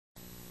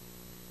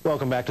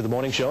Welcome back to the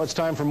morning show. It's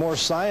time for more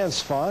science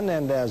fun,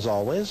 and as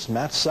always,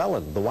 Matt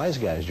Sellen, the wise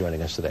guy, is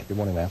joining us today. Good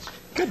morning, Matt.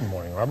 Good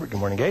morning, Robert. Good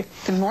morning, Gay.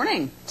 Good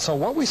morning. So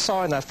what we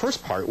saw in that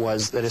first part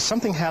was that if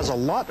something has a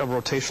lot of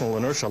rotational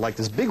inertia, like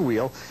this big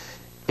wheel,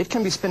 it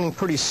can be spinning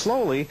pretty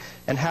slowly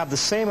and have the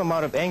same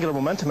amount of angular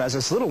momentum as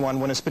this little one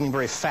when it's spinning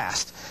very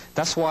fast.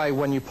 That's why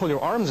when you pull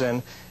your arms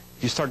in,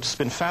 you start to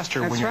spin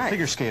faster when you're a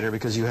figure skater,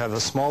 because you have a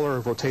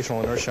smaller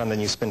rotational inertia and then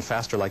you spin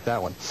faster like that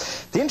one.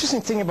 The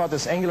interesting thing about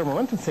this angular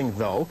momentum thing,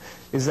 though,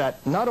 is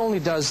that not only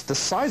does the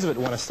size of it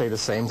want to stay the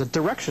same, the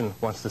direction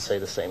wants to stay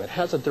the same. It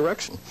has a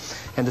direction.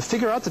 And to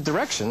figure out the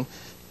direction,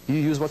 you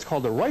use what's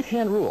called the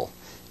right-hand rule.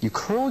 You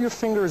curl your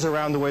fingers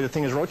around the way the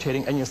thing is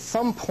rotating, and your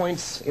thumb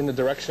points in the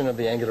direction of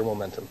the angular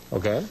momentum.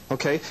 Okay.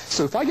 Okay?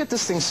 So if I get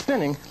this thing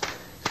spinning,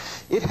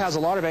 it has a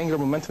lot of angular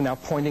momentum now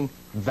pointing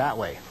that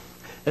way.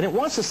 And it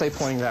wants to stay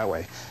pointing that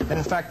way. And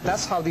in fact,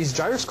 that's how these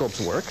gyroscopes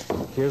work.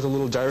 Here's a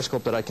little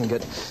gyroscope that I can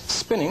get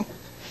spinning.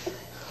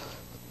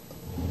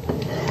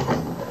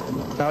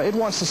 Now, it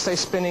wants to stay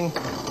spinning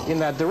in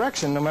that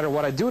direction. No matter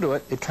what I do to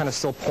it, it kind of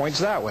still points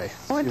that way.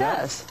 Oh, it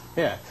does.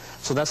 Yeah.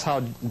 So that's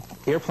how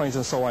airplanes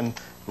and so on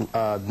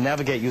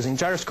navigate using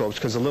gyroscopes,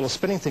 because the little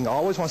spinning thing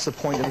always wants to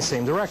point in the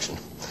same direction.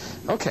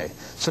 Okay.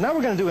 So now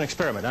we're going to do an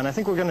experiment. And I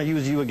think we're going to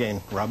use you again,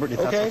 Robert,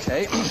 if that's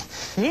okay.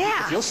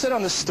 Yeah. You'll sit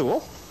on this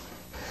stool.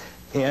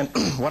 And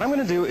what I'm going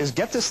to do is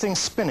get this thing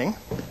spinning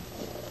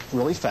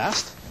really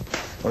fast,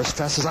 or as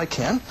fast as I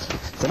can.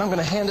 Then I'm going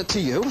to hand it to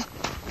you.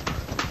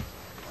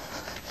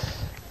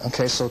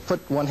 Okay, so put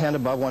one hand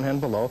above, one hand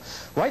below.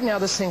 Right now,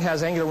 this thing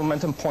has angular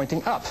momentum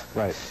pointing up.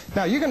 Right.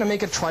 Now, you're going to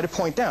make it try to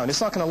point down.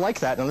 It's not going to like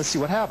that, and let's see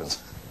what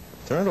happens.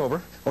 Turn it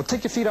over. Well,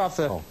 take your feet off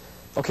the... Oh.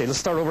 Okay, let's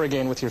start over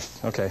again with your...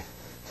 Okay.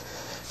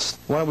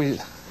 Why don't we...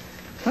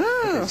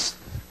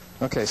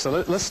 Okay, so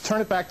let's turn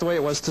it back the way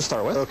it was to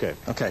start with. Okay.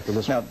 Okay.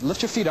 Now,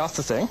 lift your feet off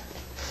the thing.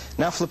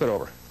 Now flip it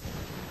over.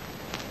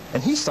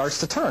 And he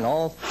starts to turn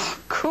all...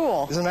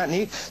 Cool. Isn't that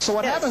neat? So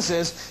what happens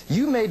is,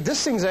 you made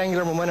this thing's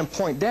angular momentum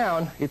point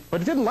down,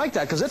 but it didn't like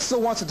that, because it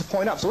still wants it to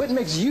point up. So it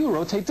makes you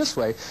rotate this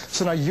way.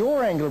 So now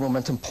your angular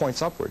momentum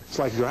points upward. It's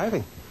like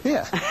driving.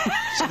 Yeah.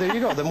 So there you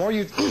go. The more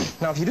you...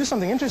 Now, if you do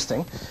something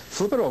interesting,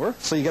 flip it over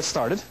so you get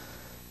started.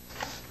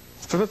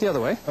 Flip it the other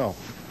way. Oh.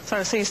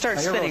 So you start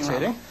spinning.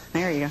 Rotating.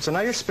 There you go. So now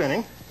you're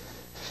spinning.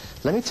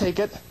 Let me take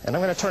it, and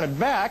I'm going to turn it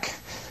back.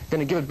 I'm going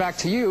to give it back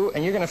to you,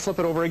 and you're going to flip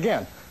it over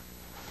again.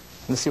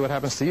 Let's see what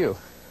happens to you.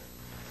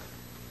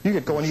 You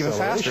get going even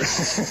faster.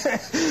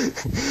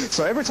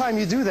 So every time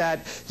you do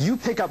that, you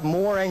pick up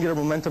more angular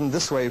momentum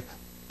this way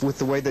with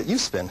the way that you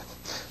spin.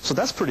 So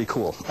that's pretty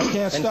cool. I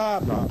can't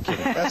stop. No, I'm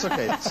kidding. That's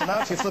okay. So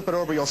now if you flip it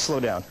over, you'll slow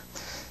down.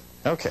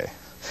 Okay.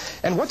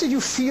 And what did you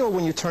feel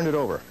when you turned it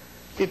over?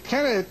 It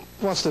kind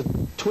of wants to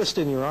twist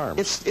in your arm.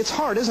 It's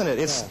hard, isn't it?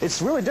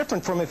 It's really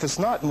different from if it's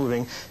not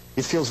moving.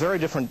 It feels very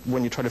different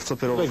when you try to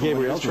flip it over. But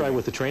Gabriel, try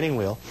with the training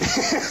wheel.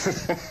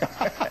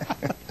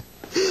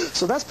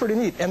 So that's pretty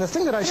neat. And the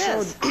thing that I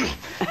showed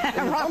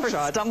in the Robert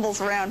shot, stumbles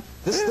around.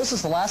 This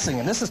is the last thing,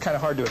 and this is kind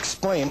of hard to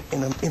explain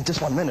in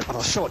just 1 minute, but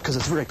I'll show it because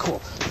it's very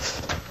cool.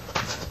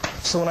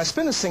 So when I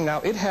spin this thing now,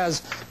 it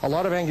has a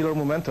lot of angular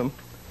momentum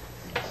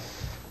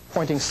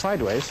pointing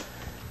sideways.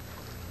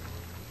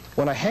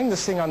 When I hang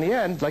this thing on the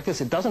end, like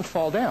this, it doesn't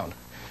fall down.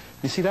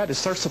 You see that? It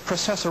starts to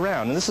process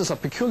around. And this is a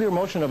peculiar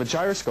motion of a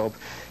gyroscope,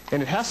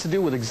 and it has to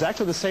do with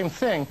exactly the same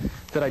thing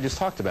that I just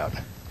talked about.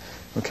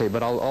 Okay,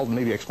 but I'll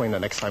maybe explain that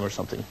next time or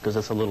something, because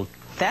it's a little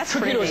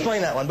tricky to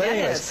explain that one. But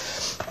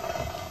anyways,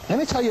 let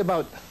me tell you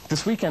about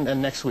this weekend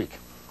and next week.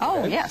 Oh,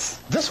 okay? yes.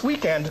 This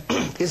weekend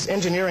is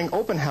Engineering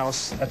Open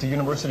House at the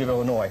University of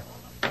Illinois.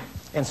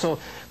 And so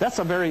that's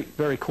a very,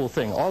 very cool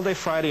thing. All day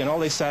Friday and all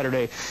day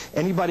Saturday,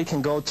 anybody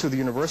can go to the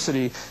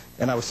university,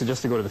 and I would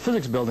suggest to go to the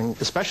physics building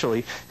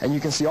especially, and you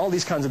can see all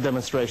these kinds of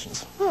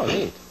demonstrations. Oh,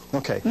 neat.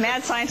 Okay.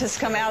 Mad scientists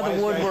come out of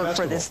the woodwork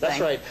for this thing. That's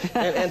right.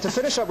 And to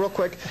finish up real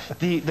quick,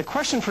 the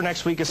question for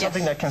next week is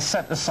something that can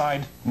set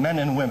aside men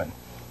and women.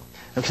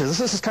 Okay, this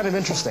is kind of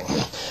interesting.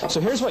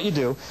 So here's what you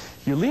do.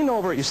 You lean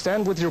over, you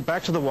stand with your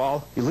back to the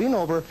wall, you lean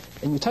over,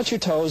 and you touch your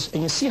toes,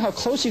 and you see how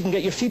close you can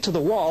get your feet to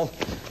the wall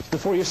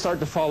before you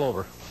start to fall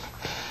over.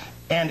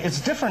 And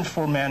it's different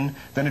for men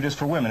than it is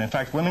for women. In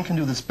fact, women can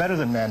do this better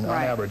than men on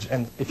average.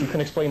 And if you can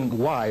explain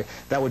why,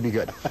 that would be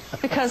good.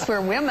 Because we're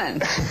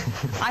women.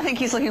 I think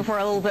he's looking for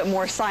a little bit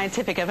more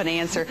scientific of an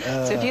answer.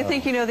 So if you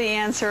think you know the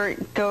answer,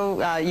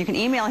 go. You can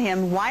email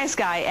him,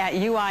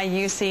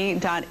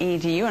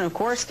 wiseguy@wiuc.edu. And, of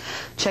course,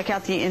 check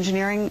out the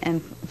Engineering and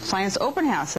Science Open House.